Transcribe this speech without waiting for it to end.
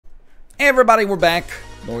Hey everybody, we're back.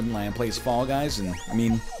 Northernlion plays Fall Guys, and I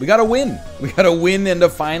mean, we gotta win. We gotta win in the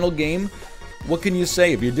final game. What can you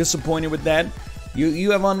say? If you're disappointed with that,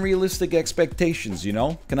 you have unrealistic expectations, you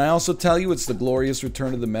know? Can I also tell you it's the glorious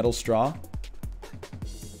return of the metal straw?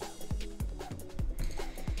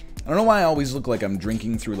 I don't know why I always look like I'm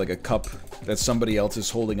drinking through like a cup that somebody else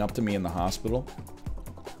is holding up to me in the hospital.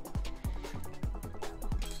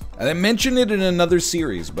 I mentioned it in another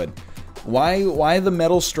series, but why the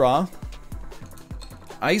metal straw?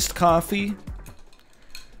 Iced coffee,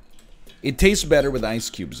 it tastes better with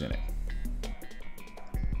ice cubes in it.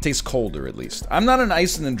 It tastes colder, at least. I'm not an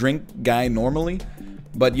ice in the drink guy normally,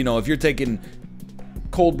 but you know, if you're taking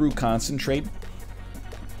cold brew concentrate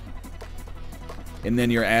and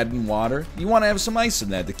then you're adding water, you want to have some ice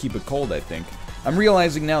in that to keep it cold, I think. I'm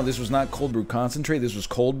realizing now this was not cold brew concentrate, this was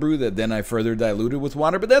cold brew that then I further diluted with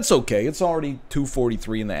water, but that's okay. It's already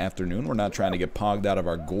 2:43 in the afternoon. We're not trying to get pogged out of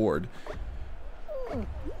our gourd.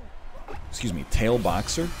 Excuse me, tail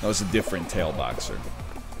boxer? No, it's a different tail boxer.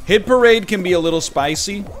 Hit parade can be a little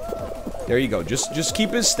spicy. There you go. Just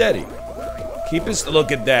keep it steady. Keep it.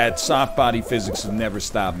 Look at that. Soft body physics have never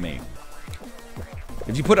stopped me.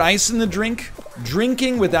 If you put ice in the drink,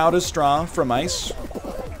 drinking without a straw from ice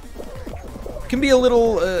can be a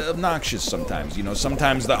little obnoxious sometimes. You know,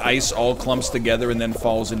 sometimes the ice all clumps together and then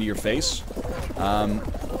falls into your face.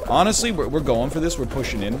 Honestly, we're going for this. We're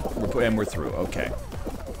pushing in, and we're through. Okay.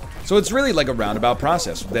 So it's really like a roundabout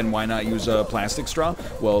process. Then why not use a plastic straw?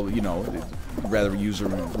 Well, you know, rather use a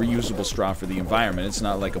reusable straw for the environment. It's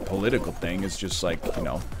not like a political thing. It's just like, you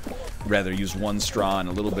know, rather use one straw and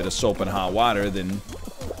a little bit of soap and hot water than,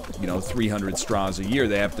 you know, 300 straws a year.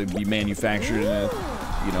 They have to be manufactured in a,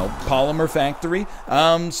 you know, polymer factory.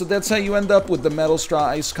 So that's how you end up with the metal straw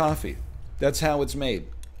iced coffee. That's how it's made.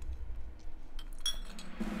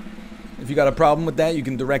 If you got a problem with that, you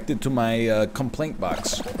can direct it to my complaint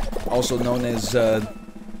box, also known as the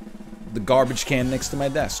garbage can next to my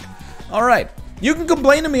desk. All right, you can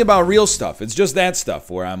complain to me about real stuff. It's just that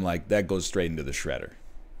stuff where I'm like, that goes straight into the shredder.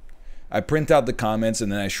 I print out the comments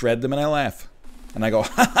and then I shred them and I laugh. And I go,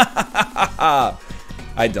 ha ha ha ha ha.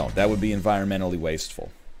 I don't. That would be environmentally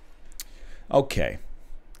wasteful. Okay.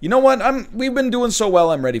 You know what? We've been doing so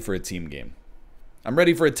well, I'm ready for a team game. I'm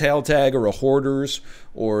ready for a tail tag or a hoarders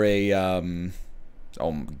or a,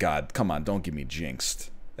 oh god, come on, don't get me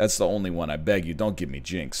jinxed. That's the only one, I beg you, don't get me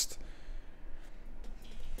jinxed.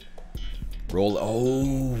 Roll,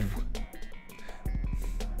 oh.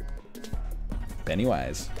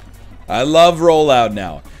 Pennywise. I love rollout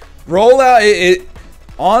now. Rollout,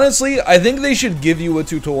 honestly, I think they should give you a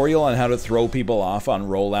tutorial on how to throw people off on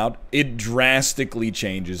rollout. It drastically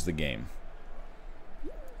changes the game.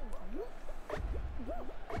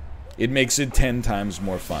 It makes it 10 times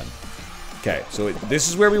more fun. Okay, so this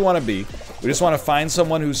is where we want to be. We just want to find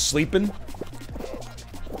someone who's sleeping.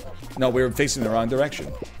 No, we were facing the wrong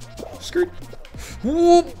direction. Skirt.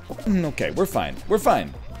 Whoop. Okay, we're fine. We're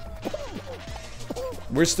fine.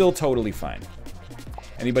 We're still totally fine.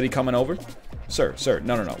 Anybody coming over? Sir, sir.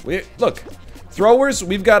 No, no, no. Look, throwers,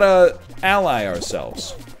 we've got to ally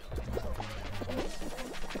ourselves.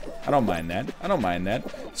 I don't mind that. I don't mind that.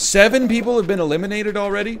 7 people have been eliminated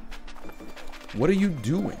already? What are you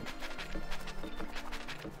doing?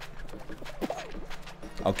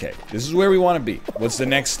 Okay, this is where we want to be. What's the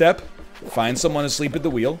next step? Find someone asleep at the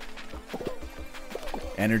wheel.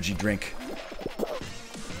 Energy drink.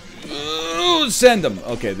 Ooh, send them.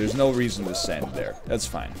 Okay, there's no reason to send there. That's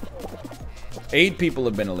fine. 8 people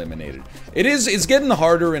have been eliminated. It's getting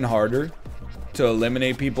harder and harder to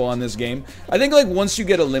eliminate people on this game. I think like once you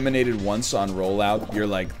get eliminated once on rollout, you're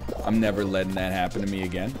like, I'm never letting that happen to me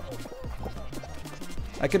again.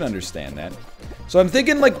 I can understand that. So I'm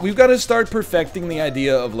thinking like we've got to start perfecting the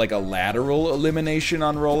idea of like a lateral elimination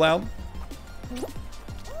on rollout.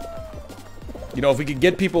 You know, if we could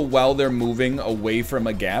get people while they're moving away from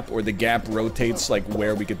a gap, or the gap rotates like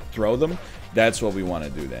where we could throw them, that's what we want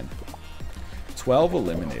to do then. 12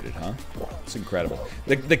 eliminated, huh? It's incredible.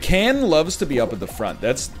 The can loves to be up at the front.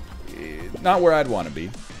 That's not where I'd want to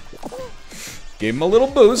be. Gave him a little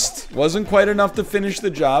boost. Wasn't quite enough to finish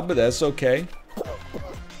the job, but that's okay.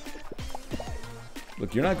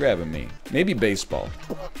 Look, you're not grabbing me. Maybe baseball.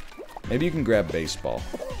 Maybe you can grab baseball.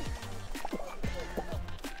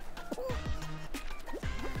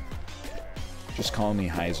 Just call me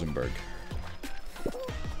Heisenberg.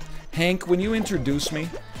 Hank, when you introduce me,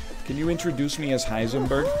 can you introduce me as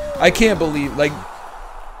Heisenberg? I can't believe, like,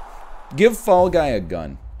 give Fall Guy a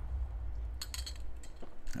gun.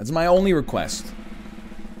 That's my only request.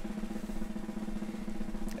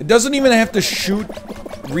 It doesn't even have to shoot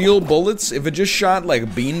real bullets, if it just shot like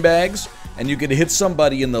beanbags, and you could hit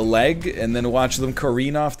somebody in the leg and then watch them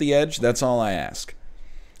careen off the edge, that's all I ask.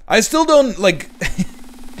 I still don't, like...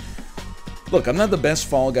 Look, I'm not the best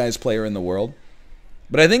Fall Guys player in the world,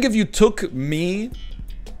 but I think if you took me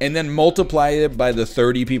and then multiplied it by the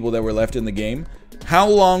 30 people that were left in the game, how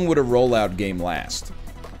long would a rollout game last?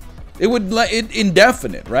 It would,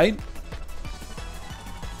 indefinite, right?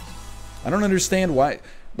 I don't understand why.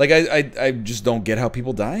 Like, I just don't get how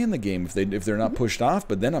people die in the game if they're not pushed off.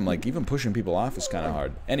 But then I'm like, even pushing people off is kind of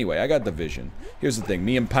hard. Anyway, I got the vision. Here's the thing.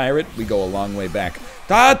 Me and Pirate, we go a long way back.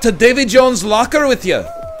 Ah, to Davy Jones' locker with you.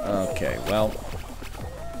 Okay, well.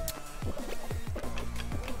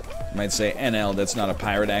 Might say NL, that's not a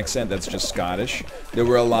pirate accent. That's just Scottish. There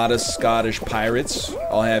were a lot of Scottish pirates,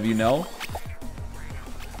 I'll have you know.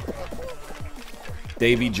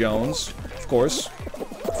 Davy Jones, of course.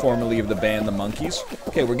 Formerly of the band The Monkees.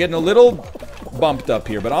 Okay, we're getting a little bumped up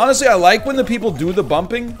here, but honestly, I like when the people do the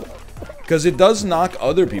bumping because it does knock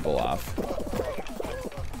other people off.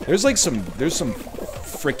 There's some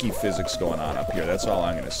fricky physics going on up here. That's all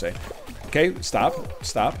I'm gonna say. Okay, stop.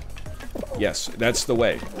 Yes, that's the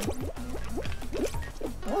way.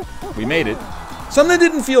 We made it. Something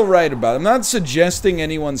didn't feel right about it. I'm not suggesting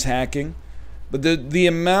anyone's hacking. But the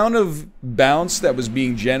amount of bounce that was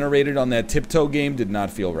being generated on that tiptoe game did not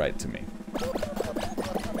feel right to me.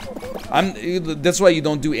 That's why you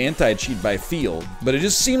don't do anti-cheat by feel. But it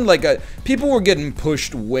just seemed like people were getting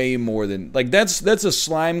pushed way more than... Like, that's a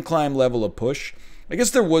slime climb level of push. I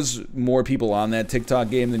guess there was more people on that TikTok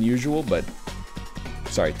game than usual, but...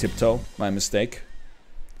 Sorry, tiptoe. My mistake.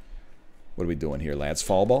 What are we doing here, lads?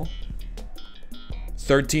 Fall ball?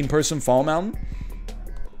 13-person fall mountain?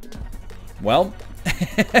 Well,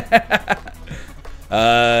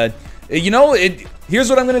 you know, here's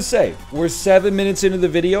what I'm gonna say. We're 7 minutes into the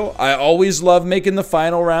video. I always love making the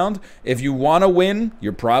final round. If you want to win,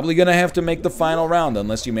 you're probably gonna have to make the final round,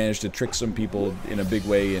 unless you manage to trick some people in a big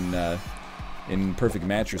way in Perfect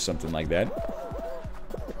Match or something like that.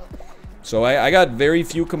 So I got very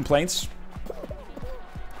few complaints.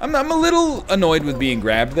 I'm a little annoyed with being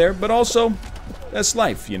grabbed there, but also, that's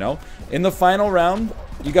life, you know? In the final round,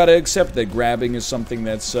 you gotta accept that grabbing is something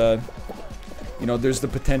that's, you know, there's the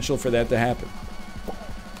potential for that to happen.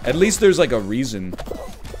 At least there's like a reason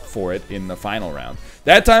for it in the final round.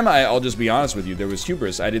 That time, I'll just be honest with you, there was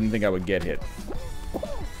hubris. I didn't think I would get hit.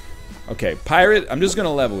 Okay, Pirate, I'm just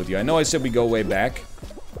gonna level with you. I know I said we go way back.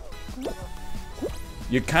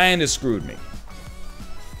 You kinda screwed me.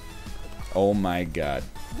 Oh my god.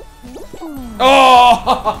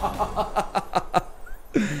 Oh!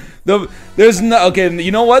 There's no... Okay,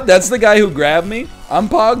 you know what? That's the guy who grabbed me. I'm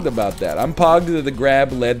pogged about that. I'm pogged that the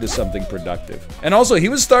grab led to something productive. And also, he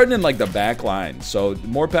was starting in, like, the back line. So,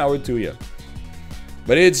 more power to you.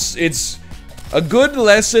 But it's a good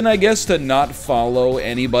lesson, I guess, to not follow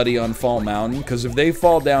anybody on Fall Mountain. Because if they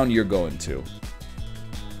fall down, you're going to.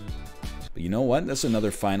 But you know what? That's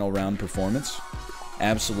another final round performance.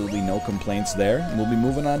 Absolutely no complaints there. And we'll be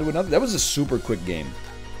moving on to another. That was a super quick game.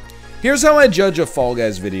 Here's how I judge a Fall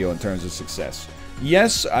Guys video in terms of success.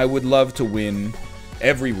 Yes, I would love to win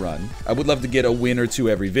every run. I would love to get a win or two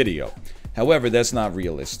every video. However, that's not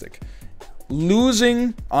realistic.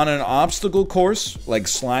 Losing on an obstacle course like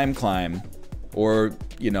Slime Climb or,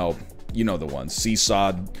 you know the ones,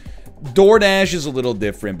 Seesaw. DoorDash is a little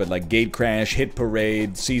different, but like Gate Crash, Hit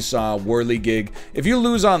Parade, Seesaw, Whirligig. If you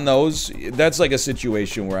lose on those, that's like a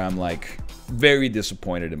situation where I'm like very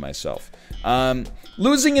disappointed in myself.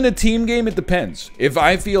 Losing in a team game, it depends. If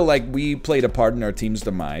I feel like we played a part in our team's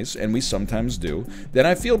demise, and we sometimes do, then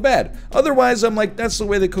I feel bad. Otherwise, I'm like, that's the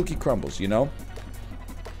way the cookie crumbles, you know?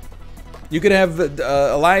 You could have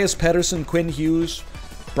Elias Pettersson, Quinn Hughes,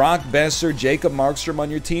 Brock Besser, Jacob Markstrom on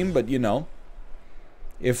your team, but you know,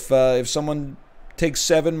 if someone takes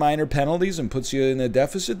 7 minor penalties and puts you in a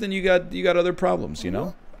deficit, then you got other problems, you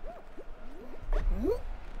know?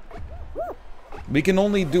 We can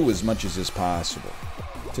only do as much as is possible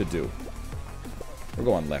to do. We're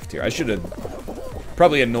going left here. I should have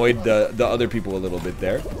probably annoyed the other people a little bit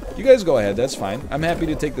there. You guys go ahead, that's fine. I'm happy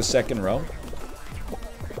to take the second row.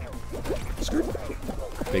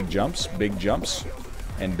 Big jumps,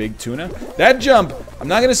 and big tuna. That jump, I'm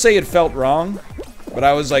not going to say it felt wrong, but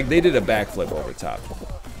I was like, they did a backflip over top.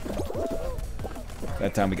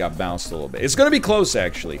 That time we got bounced a little bit. It's going to be close,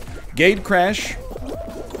 actually. Gate Crash.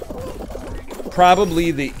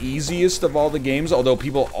 Probably the easiest of all the games, although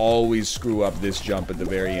people always screw up this jump at the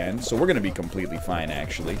very end. So we're going to be completely fine,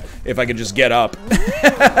 actually, if I could just get up.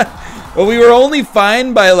 Well, we were only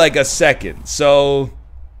fine by like a second, so...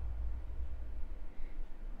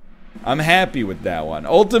 I'm happy with that one.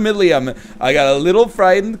 Ultimately, I got a little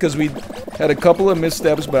frightened because we had a couple of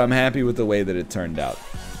missteps, but I'm happy with the way that it turned out.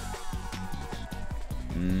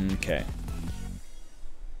 Okay.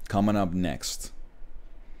 Coming up next.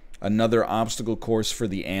 Another obstacle course for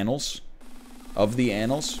the annals. Of the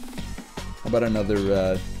annals. How about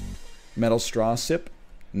another metal straw sip?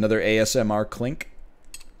 Another ASMR clink.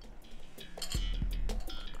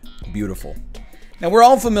 Beautiful. Now, we're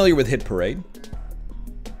all familiar with Hit Parade.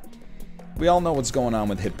 We all know what's going on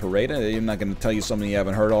with Hit Parade. I'm not going to tell you something you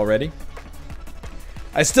haven't heard already.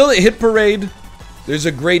 Hit Parade, there's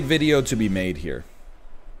a great video to be made here.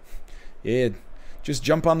 Just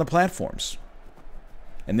jump on the platforms.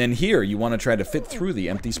 And then here, you want to try to fit through the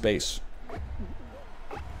empty space.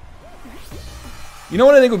 You know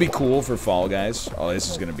what I think would be cool for Fall Guys? Oh, this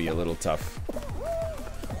is going to be a little tough.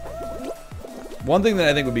 One thing that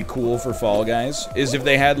I think would be cool for Fall Guys is if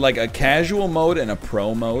they had like a casual mode and a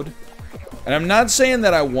pro mode. And I'm not saying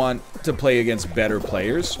that I want to play against better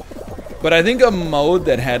players, but I think a mode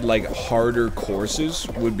that had like harder courses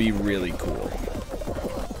would be really cool.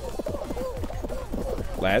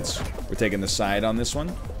 Lads, we're taking the side on this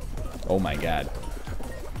one. Oh my god.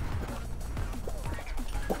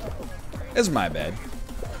 It's my bad.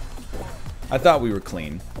 I thought we were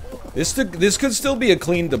clean. This could still be a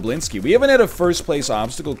clean Dublinsky. We haven't had a first place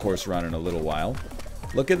obstacle course run in a little while.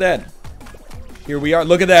 Look at that. Here we are.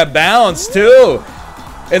 Look at that bounce, too.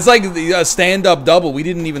 It's like a stand-up double. We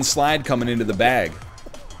didn't even slide coming into the bag.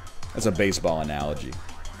 That's a baseball analogy.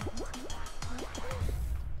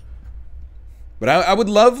 But I would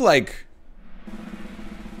love, like...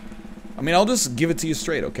 I mean, I'll just give it to you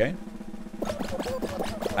straight, okay?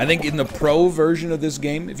 I think in the pro version of this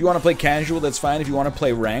game, if you want to play casual, that's fine. If you want to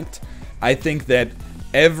play ranked, I think that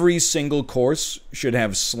every single course should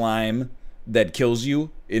have slime that kills you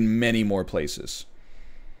in many more places.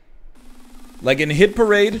 Like in Hit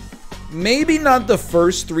Parade, maybe not the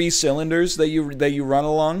first 3 cylinders that you run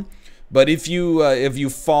along, but if you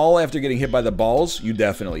fall after getting hit by the balls, you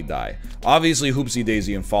definitely die. Obviously, Hoopsie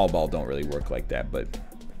Daisy and Fall Ball don't really work like that, but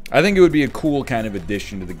I think it would be a cool kind of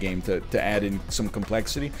addition to the game to add in some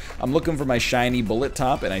complexity. I'm looking for my shiny bullet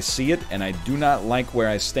top, and I see it, and I do not like where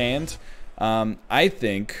I stand. I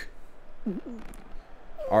think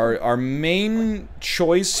our main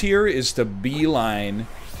choice here is to beeline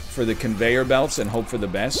for the conveyor belts and hope for the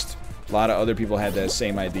best. A lot of other people had that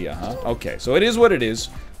same idea, huh? Okay, so it is what it is.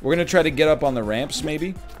 We're going to try to get up on the ramps,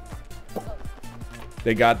 maybe.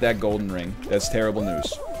 They got that golden ring. That's terrible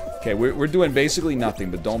news. Okay, we're doing basically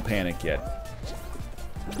nothing, but don't panic yet.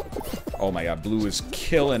 Oh my god, Blue is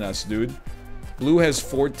killing us, dude. Blue has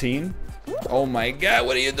 14. Oh my god,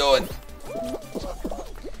 what are you doing?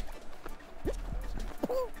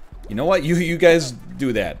 You know what? You guys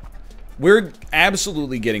do that. We're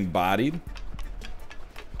absolutely getting bodied.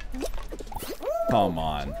 Come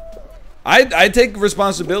on. I take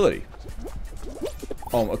responsibility.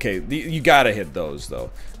 Oh, okay. You gotta hit those,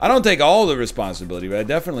 though. I don't take all the responsibility, but I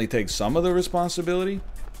definitely take some of the responsibility.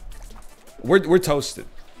 We're toasted.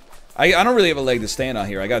 I don't really have a leg to stand on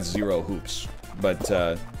here. I got 0 hoops. But,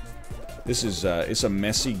 this is, it's a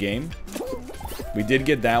messy game. We did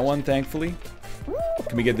get that one, thankfully.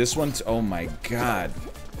 Can we get this one? Oh, my God.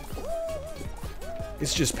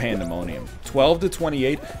 It's just pandemonium. 12 to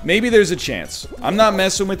 28. Maybe there's a chance. I'm not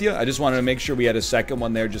messing with you. I just wanted to make sure we had a second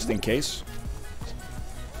one there just in case.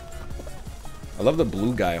 I love the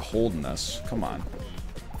blue guy holding us. Come on.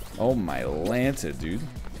 Oh my Lanta, dude.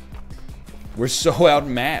 We're so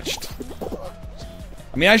outmatched.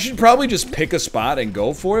 I mean, I should probably just pick a spot and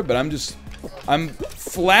go for it, but I'm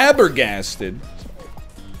flabbergasted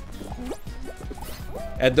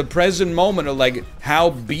at the present moment of, like, how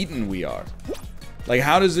beaten we are. Like,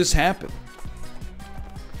 how does this happen?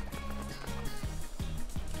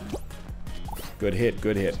 Good hit,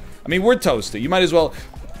 good hit. I mean, we're toasted. You might as well...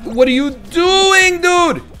 What are you doing,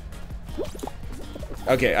 dude?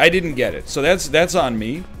 Okay, I didn't get it. So that's on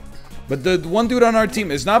me. But the one dude on our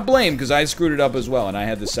team is not blamed because I screwed it up as well and I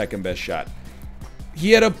had the second best shot.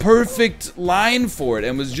 He had a perfect line for it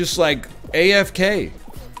and was just like AFK.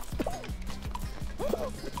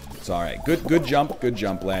 It's alright. Good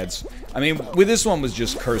jump, lads. I mean, with this one was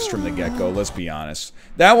just cursed from the get-go, let's be honest.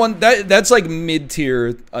 That one, that's like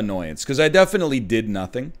mid-tier annoyance, because I definitely did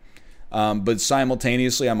nothing. But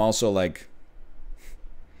simultaneously, I'm also like...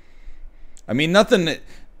 I mean, nothing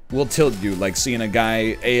will tilt you like seeing a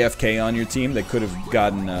guy AFK on your team that could have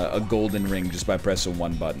gotten a golden ring just by pressing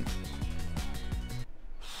one button.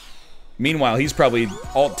 Meanwhile, he's probably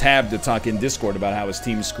alt-tab to talk in Discord about how his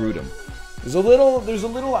team screwed him. There's a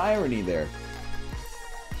little irony there.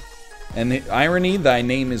 And irony, thy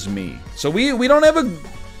name is me. So we don't have a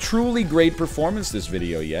truly great performance this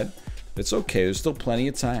video yet. It's okay, there's still plenty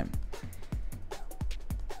of time.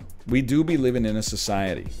 We do be living in a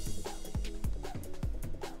society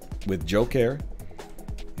with Joker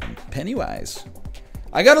and Pennywise.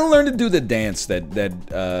 I gotta learn to do the dance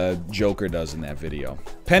that Joker does in that video.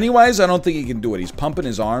 Pennywise, I don't think he can do it. He's pumping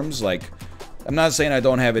his arms like... I'm not saying I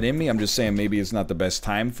don't have it in me. I'm just saying maybe it's not the best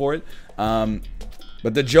time for it.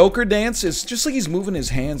 But the Joker dance is just like he's moving his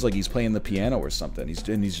hands like he's playing the piano or something. He's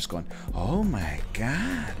just going, oh my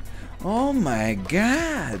god. Oh my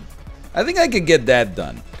god. I think I could get that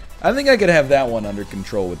done. I think I could have that one under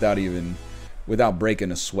control without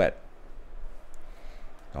breaking a sweat.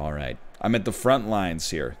 All right. I'm at the front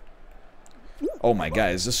lines here. Oh my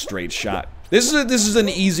god, it's a straight shot. This is an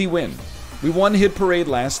easy win. We won Hit Parade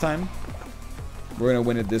last time. We're gonna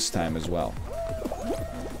win it this time as well.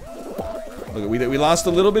 Look, we lost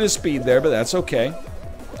a little bit of speed there, but that's okay.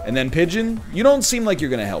 And then Pigeon, you don't seem like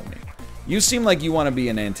you're gonna help me. You seem like you want to be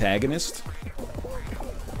an antagonist.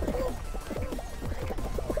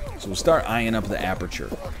 So we'll start eyeing up the aperture.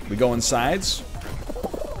 We going sides?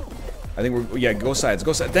 I think we're... Yeah, go sides.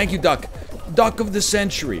 Go sides. Thank you, Duck. Duck of the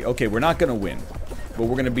century. Okay, we're not going to win. But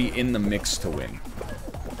we're going to be in the mix to win.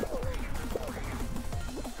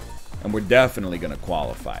 And we're definitely going to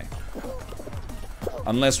qualify.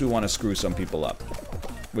 Unless we want to screw some people up.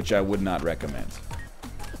 Which I would not recommend.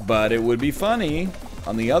 But it would be funny,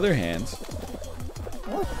 on the other hand...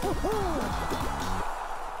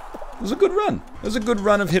 It was a good run. It was a good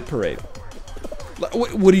run of Hit Parade.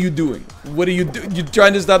 What are you doing? What are you doing? You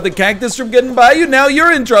trying to stop the cactus from getting by you? Now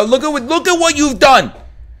you're in trouble. Look at what you've done.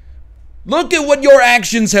 Look at what your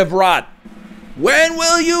actions have wrought. When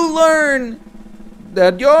will you learn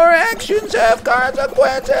that your actions have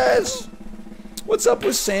consequences? What's up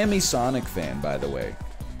with Sammy Sonic fan, by the way?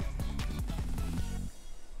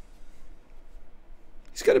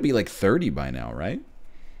 He's got to be like 30 by now, right?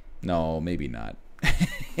 No, maybe not.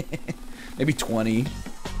 Maybe 20.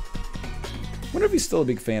 Wonder if he's still a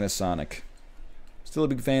big fan of Sonic. Still a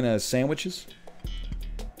big fan of sandwiches?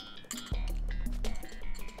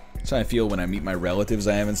 That's how I feel when I meet my relatives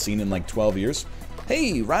I haven't seen in like 12 years.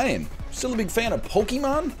 Hey, Ryan, still a big fan of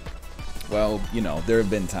Pokemon? Well, you know, there have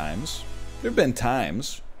been times. There have been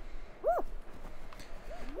times.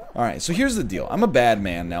 Alright, so here's the deal. I'm a bad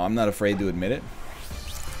man now. I'm not afraid to admit it.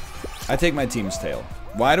 I take my team's tail.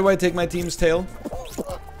 Why do I take my team's tail?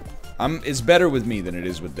 It's better with me than it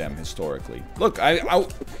is with them, historically. Look,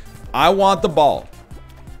 I want the ball.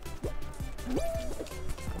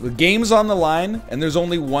 The game's on the line, and there's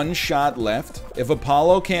only one shot left. If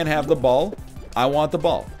Apollo can't have the ball, I want the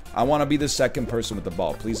ball. I want to be the second person with the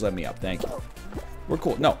ball. Please let me up. Thank you. We're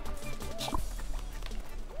cool. No.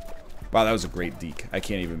 Wow, that was a great deke. I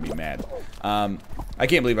can't even be mad. I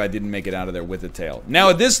can't believe I didn't make it out of there with a tail. Now,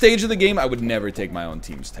 at this stage of the game, I would never take my own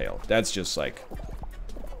team's tail. That's just like...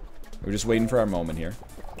 We're just waiting for our moment here.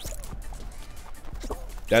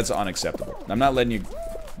 That's unacceptable. I'm not letting you...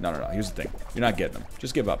 No. Here's the thing. You're not getting them.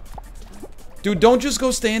 Just give up. Dude, don't just go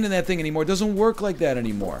stand in that thing anymore. It doesn't work like that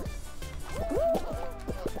anymore.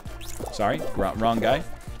 Sorry. Wrong guy.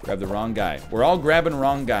 Grab the wrong guy. We're all grabbing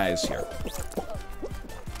wrong guys here.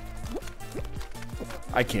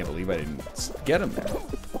 I can't believe I didn't get him there.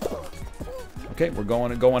 Okay, we're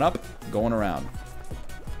going up, going around.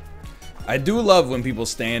 I do love when people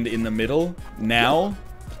stand in the middle now,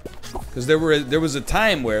 because there was a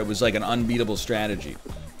time where it was like an unbeatable strategy.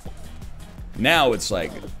 Now it's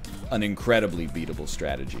like an incredibly beatable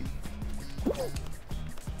strategy.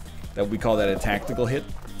 That we call that a tactical hit.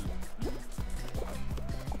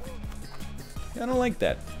 I don't like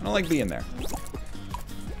that. I don't like being there.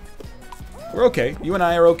 We're okay. You and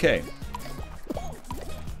I are okay.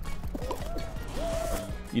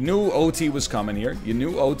 You knew OT was coming here. You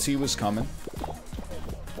knew OT was coming.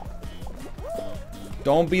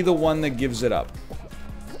 Don't be the one that gives it up.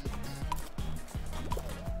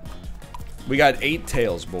 We got 8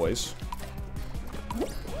 tails, boys.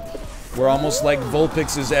 We're almost like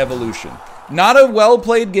Vulpix's evolution. Not a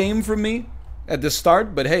well-played game from me at the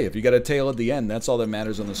start, but hey, if you got a tail at the end, that's all that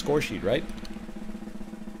matters on the score sheet, right?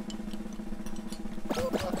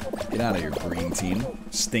 Get out of here, green team.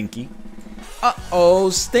 Stinky.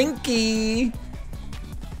 Uh-oh, Stinky!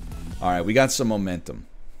 Alright, we got some momentum.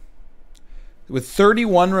 With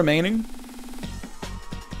 31 remaining,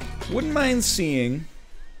 wouldn't mind seeing...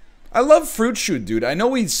 I love Fruit Shoot, dude. I know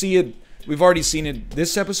we see it... We've already seen it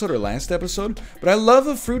this episode or last episode, but I love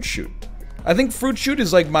a Fruit Shoot. I think Fruit Shoot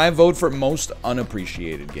is like my vote for most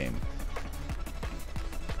unappreciated game.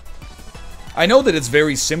 I know that it's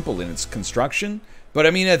very simple in its construction, But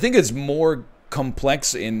I mean, I think it's more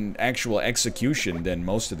complex in actual execution than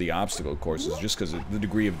most of the obstacle courses, just because the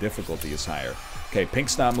degree of difficulty is higher. Okay,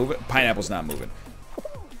 pink's not moving. Pineapple's not moving.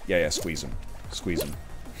 Yeah, squeeze him. Squeeze him.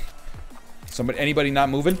 Somebody, anybody not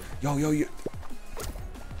moving? Yo.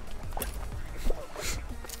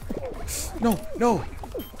 No!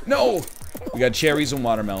 We got cherries and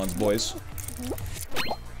watermelons, boys.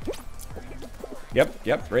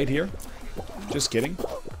 Yep, right here. Just kidding.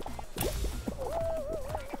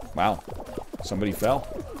 Wow. Somebody fell.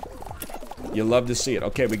 You love to see it.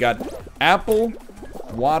 Okay, we got apple,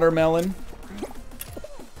 watermelon.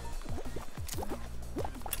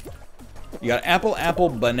 You got apple,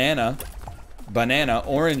 banana,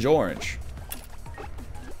 orange.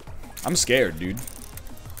 I'm scared, dude.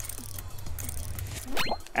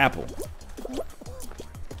 Apple.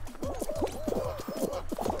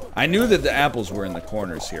 I knew that the apples were in the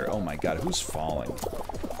corners here. Oh my god, who's falling?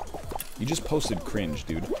 You just posted cringe,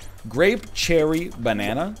 dude. Grape, cherry,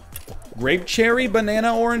 banana. Grape, cherry,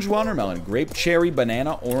 banana, orange, watermelon. Grape, cherry,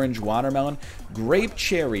 banana, orange, watermelon. Grape,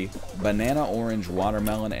 cherry, banana, orange,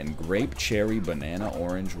 watermelon. And grape, cherry, banana,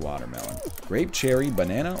 orange, watermelon. Grape, cherry,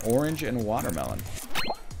 banana, orange, and watermelon.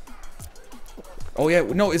 Oh yeah,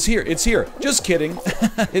 no, it's here. It's here. Just kidding.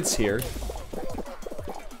 It's here.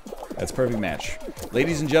 That's perfect match.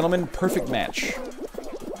 Ladies and gentlemen, perfect match.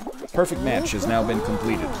 Perfect match has now been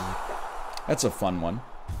completed. That's a fun one.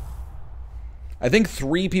 I think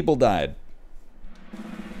 3 people died.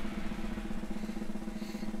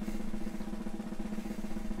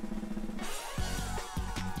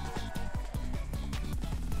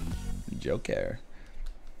 Joker.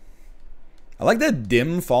 I like that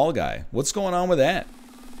dim fall guy. What's going on with that?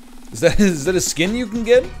 Is that a skin you can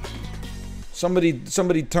get?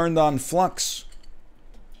 Somebody turned on Flux.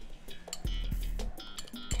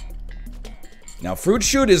 Now, Fruit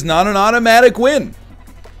Shoot is not an automatic win.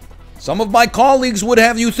 Some of my colleagues would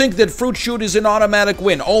have you think that Fruit Shoot is an automatic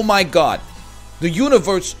win. Oh my god. The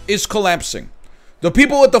universe is collapsing. The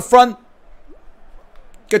people at the front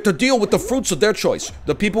get to deal with the fruits of their choice.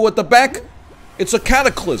 The people at the back, it's a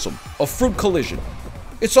cataclysm, a fruit collision.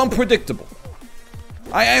 It's unpredictable.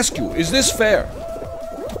 I ask you, is this fair?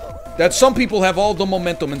 That some people have all the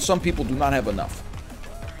momentum and some people do not have enough.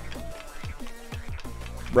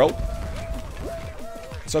 Bro.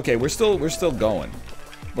 It's okay, we're still going.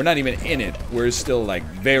 We're not even in it. We're still like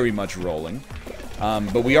very much rolling.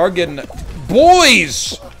 But we are getting...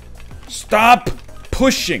 Boys! Stop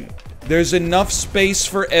pushing. There's enough space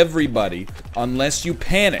for everybody unless you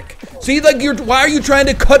panic. See, like why are you trying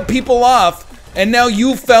to cut people off and now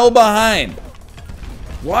you fell behind?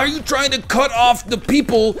 Why are you trying to cut off the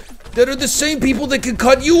people that are the same people that can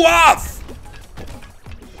cut you off?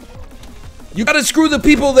 You gotta screw the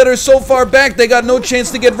people that are so far back they got no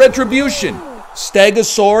chance to get retribution.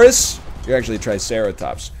 Stegosaurus? You're actually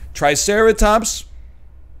Triceratops. Triceratops?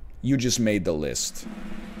 You just made the list.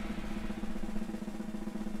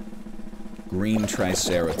 Green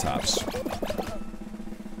Triceratops.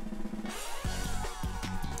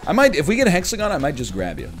 I might, if we get a hexagon, I might just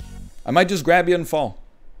grab you. I might just grab you and fall.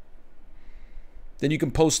 Then you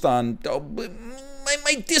can post on... Oh,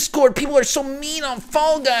 my Discord, people are so mean on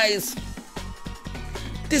Fall Guys.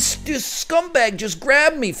 This scumbag just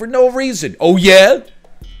grabbed me for no reason. Oh, yeah?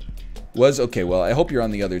 Okay, well, I hope you're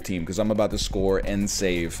on the other team, because I'm about to score and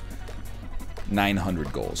save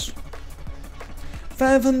 900 goals.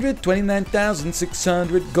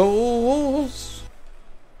 529,600 goals.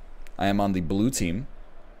 I am on the blue team.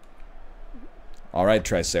 Alright,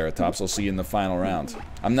 Triceratops, I'll see you in the final round.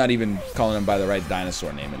 I'm not even calling him by the right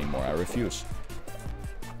dinosaur name anymore. I refuse.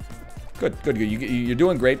 Good. You're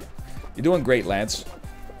doing great. You're doing great, lads.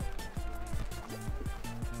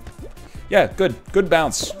 Yeah, good. Good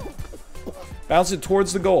bounce. Bounce it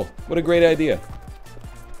towards the goal. What a great idea.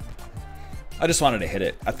 I just wanted to hit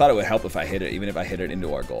it. I thought it would help if I hit it, even if I hit it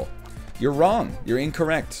into our goal. You're wrong. You're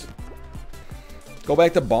incorrect. Go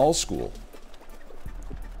back to ball school.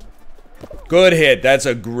 Good hit. That's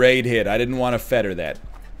a great hit. I didn't want to fetter that.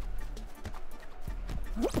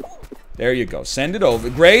 There you go. Send it over.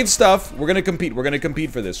 Great stuff. We're gonna compete. We're gonna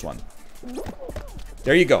compete for this one.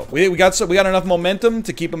 There you go. We got enough momentum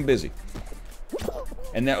to keep them busy.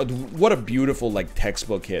 And that, what a beautiful, like,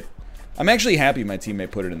 textbook hit. I'm actually happy my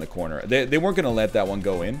teammate put it in the corner. They weren't going to let that one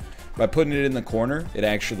go in. By putting it in the corner, it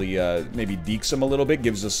actually maybe dekes them a little bit,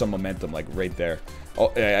 gives us some momentum, like, right there.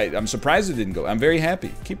 Oh, I'm surprised it didn't go. I'm very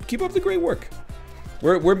happy. Keep up the great work.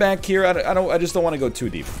 We're back here. I just don't want to go too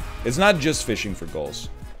deep. It's not just fishing for goals.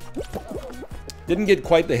 Didn't get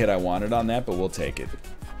quite the hit I wanted on that, but we'll take it.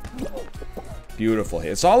 Beautiful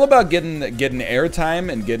hit. It's all about getting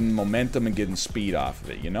airtime and getting momentum and getting speed off of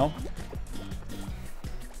it, you know?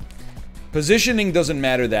 Positioning doesn't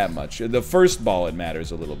matter that much. The first ball, it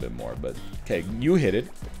matters a little bit more, but... Okay, you hit it,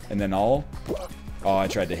 and then I'll... Oh, I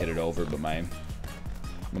tried to hit it over, but my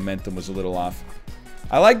momentum was a little off.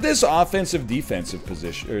 I like this offensive-defensive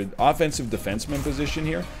position, or offensive-defenseman position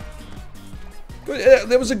here.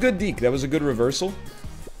 That was a good deke. That was a good reversal.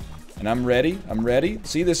 And I'm ready. I'm ready.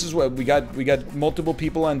 See, this is what we got. We got multiple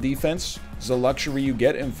people on defense. This is a luxury you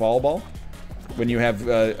get in fall ball when you have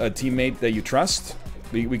a teammate that you trust.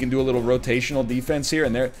 We can do a little rotational defense here,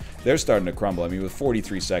 and they're starting to crumble. I mean, with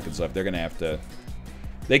 43 seconds left, they're gonna have to.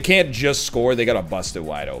 They can't just score. They gotta bust it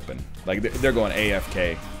wide open. Like they're going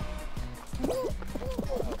AFK.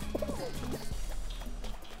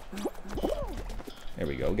 There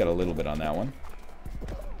we go. We got a little bit on that one.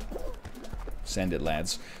 Send it,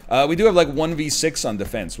 lads. We do have like 1v6 on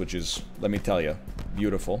defense, which is, let me tell you,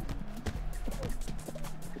 beautiful.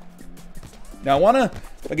 Now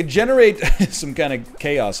I can generate some kind of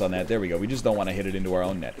chaos on that. There we go. We just don't want to hit it into our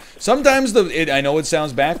own net. Sometimes I know it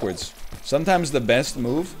sounds backwards. Sometimes the best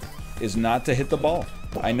move is not to hit the ball.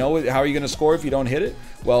 I know it, how are you going to score if you don't hit it?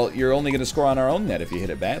 Well, you're only going to score on our own net if you hit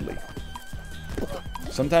it badly.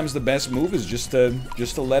 Sometimes the best move is just to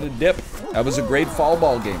let it dip. That was a great fall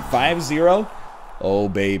ball game. 5-0. Oh,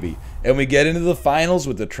 baby. And we get into the finals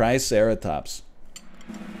with the Triceratops.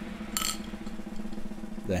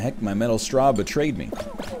 The heck, my metal straw betrayed me.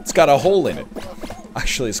 It's got a hole in it.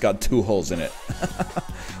 Actually, it's got 2 holes in it.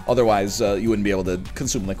 Otherwise, you wouldn't be able to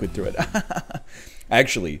consume liquid through it.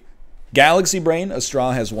 Actually, Galaxy Brain, a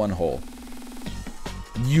straw has 1 hole.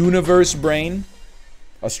 Universe Brain,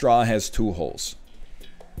 a straw has 2 holes.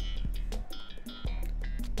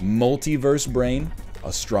 Multiverse Brain,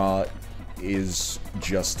 a straw is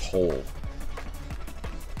just whole.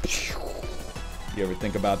 You ever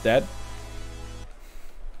think about that?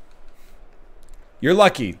 You're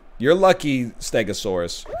lucky. You're lucky,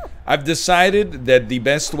 Stegosaurus. I've decided that the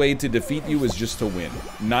best way to defeat you is just to win,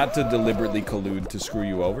 not to deliberately collude to screw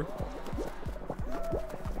you over.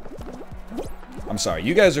 I'm sorry,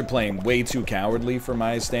 you guys are playing way too cowardly for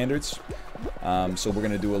my standards. So we're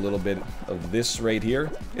gonna do a little bit of this right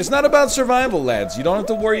here. It's not about survival, lads. You don't have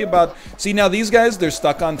to worry about... See, now these guys, they're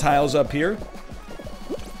stuck on tiles up here.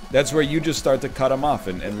 That's where you just start to cut them off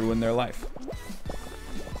and ruin their life.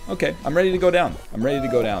 Okay, I'm ready to go down. I'm ready to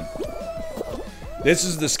go down. This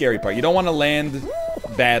is the scary part. You don't want to land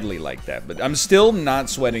badly like that. But I'm still not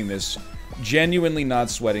sweating this. Genuinely not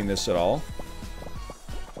sweating this at all.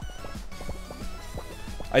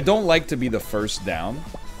 I don't like to be the first down.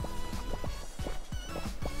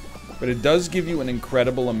 But it does give you an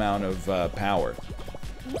incredible amount of power.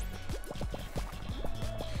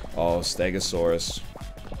 Oh, Stegosaurus.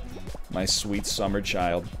 My sweet summer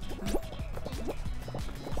child.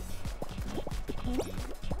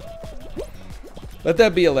 Let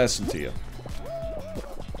that be a lesson to you.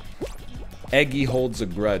 Eggy holds a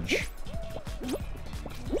grudge.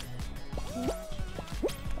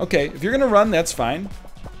 Okay, if you're gonna run, that's fine.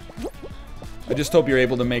 I just hope you're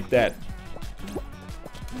able to make that.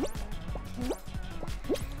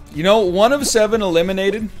 You know, 1 of 7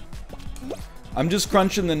 eliminated. I'm just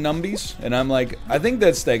crunching the numbies, and I'm like, I think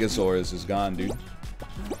that Stegosaurus is gone, dude.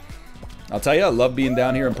 I'll tell you, I love being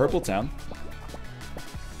down here in Purple Town.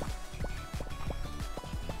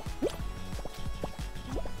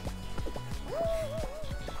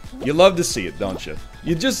 You love to see it, don't you?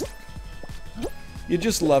 You just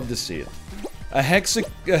love to see it. A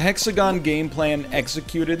hexagon game plan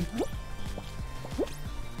executed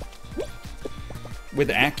with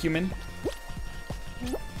acumen.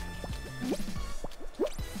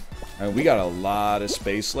 And we got a lot of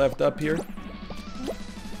space left up here.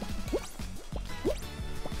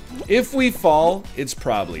 If we fall, it's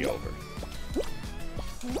probably over.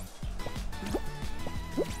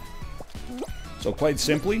 So quite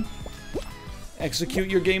simply, execute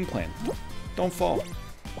your game plan. Don't fall.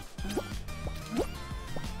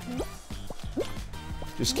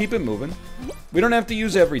 Just keep it moving. We don't have to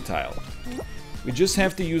use every tile. We just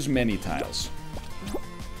have to use many tiles.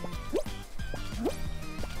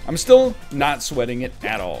 I'm still not sweating it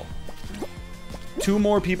at all. 2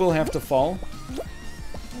 more people have to fall.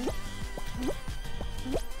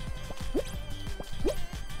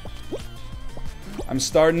 I'm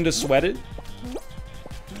starting to sweat it.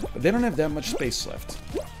 But they don't have that much space left.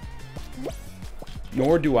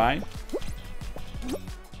 Nor do I.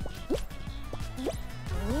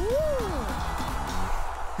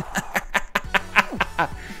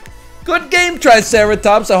 Good game,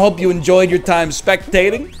 Triceratops. I hope you enjoyed your time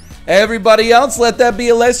spectating. Everybody else, let that be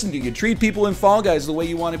a lesson to you. Treat people in Fall Guys the way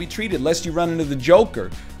you want to be treated, lest you run into the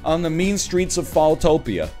Joker on the mean streets of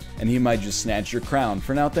Falltopia, and he might just snatch your crown.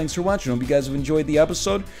 For now, thanks for watching. Hope you guys have enjoyed the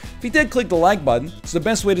episode. If you did, click the like button. It's the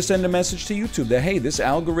best way to send a message to YouTube that, hey, this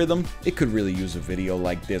algorithm, it could really use a video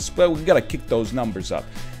like this, but we got to kick those numbers up.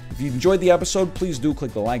 If you enjoyed the episode, please do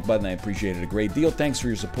click the like button. I appreciate it a great deal. Thanks for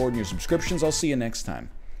your support and your subscriptions. I'll see you next time.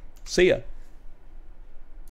 See ya.